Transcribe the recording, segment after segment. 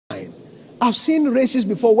I've seen races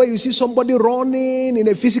before where you see somebody running in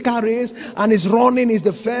a physical race, and his running is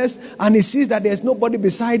the first, and he sees that there's nobody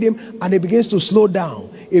beside him, and he begins to slow down.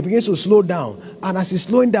 He begins to slow down, and as he's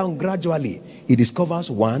slowing down gradually, he discovers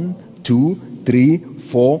 1, 2, 3,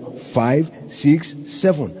 4, 5, 6,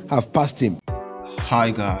 7 have passed him. Hi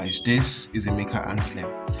guys, this is Emeka Anslem.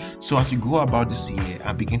 So as you go about this year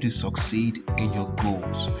and begin to succeed in your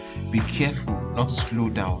goals, be careful not to slow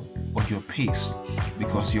down on your pace,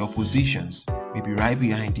 because your oppositions may be right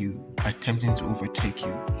behind you, attempting to overtake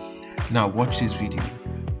you. Now watch this video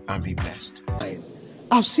and be blessed.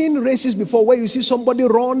 I've seen races before where you see somebody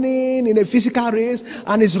running in a physical race,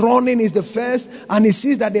 and his running is the first, and he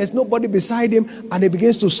sees that there's nobody beside him, and he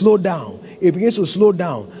begins to slow down. He begins to slow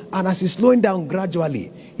down, and as he's slowing down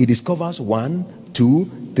gradually, he discovers 1,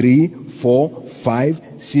 2, 3, 4, 5,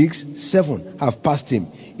 6, 7 have passed him.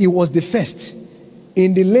 He was the first.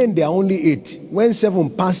 In the lane, there are only 8. When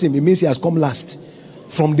 7 pass him, it means he has come last.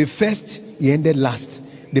 From the first, he ended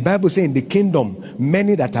last. The Bible says, in the kingdom,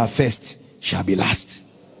 many that are first shall be last.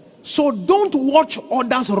 So don't watch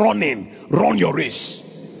others running. Run your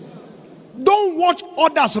race. Don't watch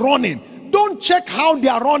others running. Don't check how they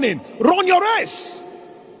are running. Run your race.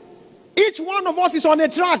 Each one of us is on a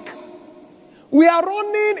track. We are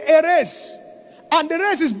running a race, and the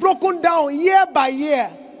race is broken down year by year.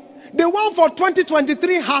 The one for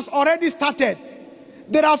 2023 has already started.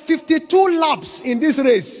 There are 52 laps in this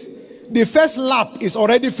race. The first lap is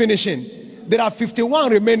already finishing. There are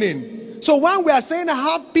 51 remaining. So when we are saying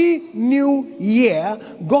happy new year,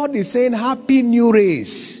 God is saying happy new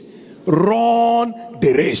race. Run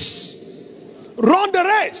the race. Run the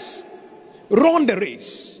race. Run the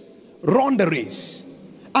race. Run the race.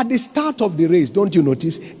 At the start of the race, don't you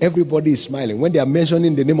notice everybody is smiling? When they are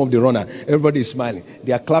mentioning the name of the runner, everybody is smiling.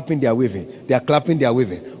 They are clapping, they are waving. They are clapping, they are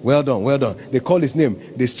waving. Well done, well done. They call his name,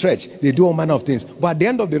 they stretch, they do all manner of things. But at the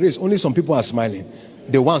end of the race, only some people are smiling.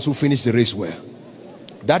 The ones who finish the race well.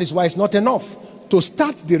 That is why it's not enough to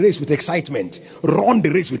start the race with excitement. Run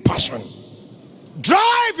the race with passion.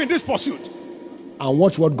 Drive in this pursuit. And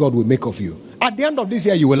watch what God will make of you. At the end of this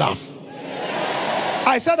year, you will laugh.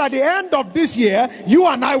 I said at the end of this year, you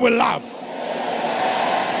and I will laugh.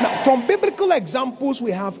 Now, from biblical examples, we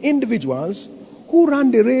have individuals who ran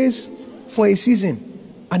the race for a season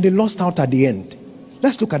and they lost out at the end.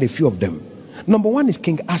 Let's look at a few of them. Number one is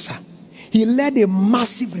King Asa. He led a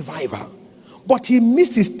massive revival, but he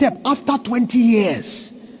missed his step after 20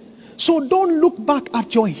 years. So don't look back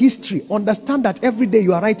at your history. Understand that every day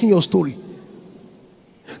you are writing your story.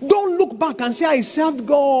 Don't look back and say, I served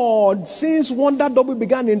God since Wonder Double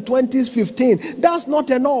began in 2015. That's not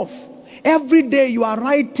enough. Every day you are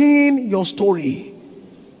writing your story.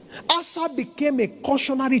 Asa became a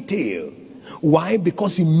cautionary tale. Why?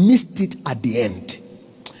 Because he missed it at the end.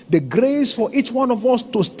 The grace for each one of us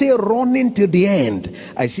to stay running till the end.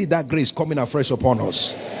 I see that grace coming afresh upon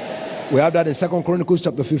us. We have that in 2 Chronicles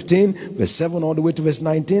chapter 15, verse 7 all the way to verse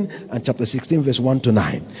 19, and chapter 16, verse 1 to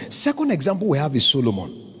 9. Second example we have is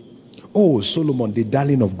Solomon. Oh, Solomon, the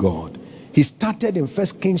darling of God. He started in 1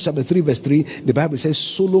 Kings chapter 3, verse 3. The Bible says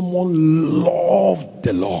Solomon loved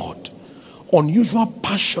the Lord. Unusual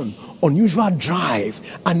passion, unusual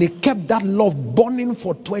drive, and he kept that love burning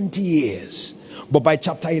for 20 years. But by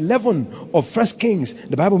chapter 11 of 1 Kings,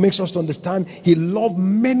 the Bible makes us to understand he loved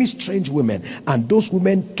many strange women, and those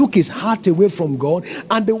women took his heart away from God,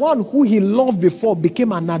 and the one who he loved before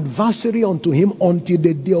became an adversary unto him until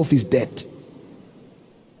the day of his death.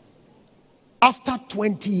 After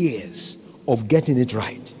 20 years of getting it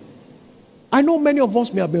right. I know many of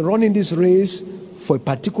us may have been running this race for a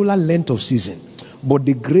particular length of season, but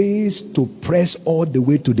the grace to press all the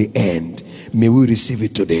way to the end, may we receive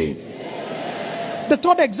it today. The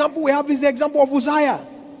third example we have is the example of Uzziah.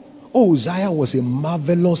 Oh, Uzziah was a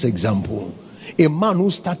marvelous example. A man who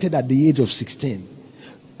started at the age of 16.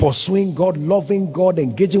 Pursuing God, loving God,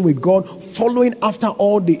 engaging with God, following after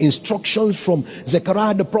all the instructions from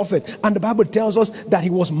Zechariah the prophet. And the Bible tells us that he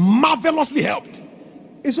was marvelously helped.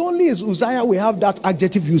 It's only as Uzziah we have that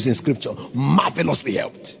adjective used in scripture. Marvelously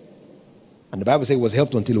helped. And the Bible says he was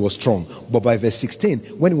helped until he was strong. But by verse 16,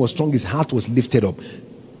 when he was strong, his heart was lifted up.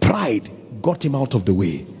 Pride got him out of the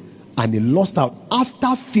way. And he lost out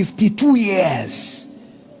after 52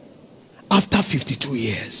 years. After 52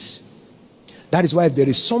 years. That is why if there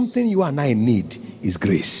is something you and I need, is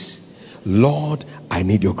grace. Lord, I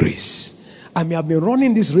need your grace. I may have been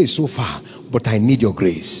running this race so far, but I need your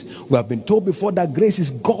grace. We have been told before that grace is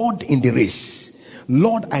God in the race.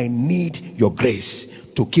 Lord, I need your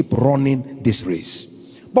grace to keep running this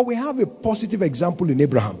race. But we have a positive example in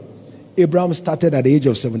Abraham. Abraham started at the age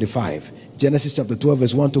of 75. Genesis chapter 12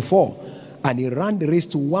 verse 1 to 4. and he ran the race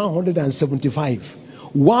to 175.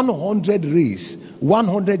 100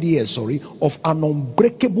 years, of an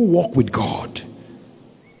unbreakable walk with God.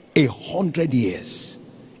 100 years.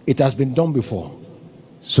 It has been done before,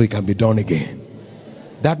 so it can be done again.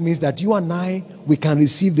 That means that you and I, we can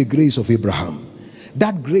receive the grace of Abraham.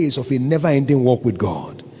 That grace of a never-ending walk with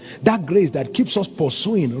God. That grace that keeps us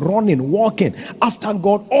pursuing, running, walking after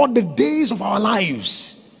God all the days of our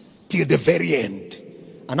lives till the very end.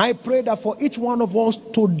 And I pray that for each one of us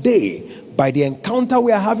today, by the encounter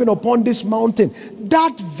we are having upon this mountain,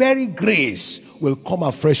 that very grace will come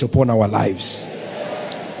afresh upon our lives.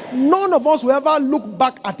 None of us will ever look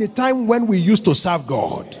back at a time when we used to serve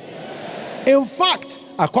God. In fact,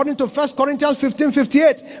 according to 1 Corinthians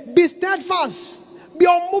 15:58, be steadfast, be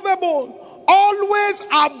unmovable, always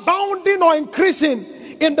abounding or increasing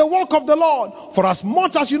in the work of the Lord, for as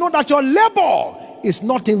much as you know that your labor is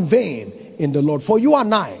not in vain in the Lord. For you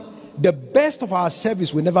and I, the best of our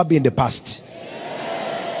service will never be in the past.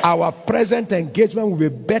 Our present engagement will be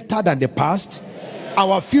better than the past.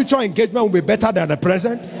 Our future engagement will be better than the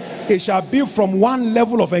present. It shall be from one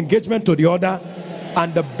level of engagement to the other,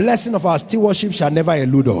 and the blessing of our stewardship shall never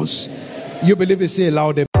elude us. You believe it? Say it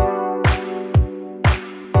loud.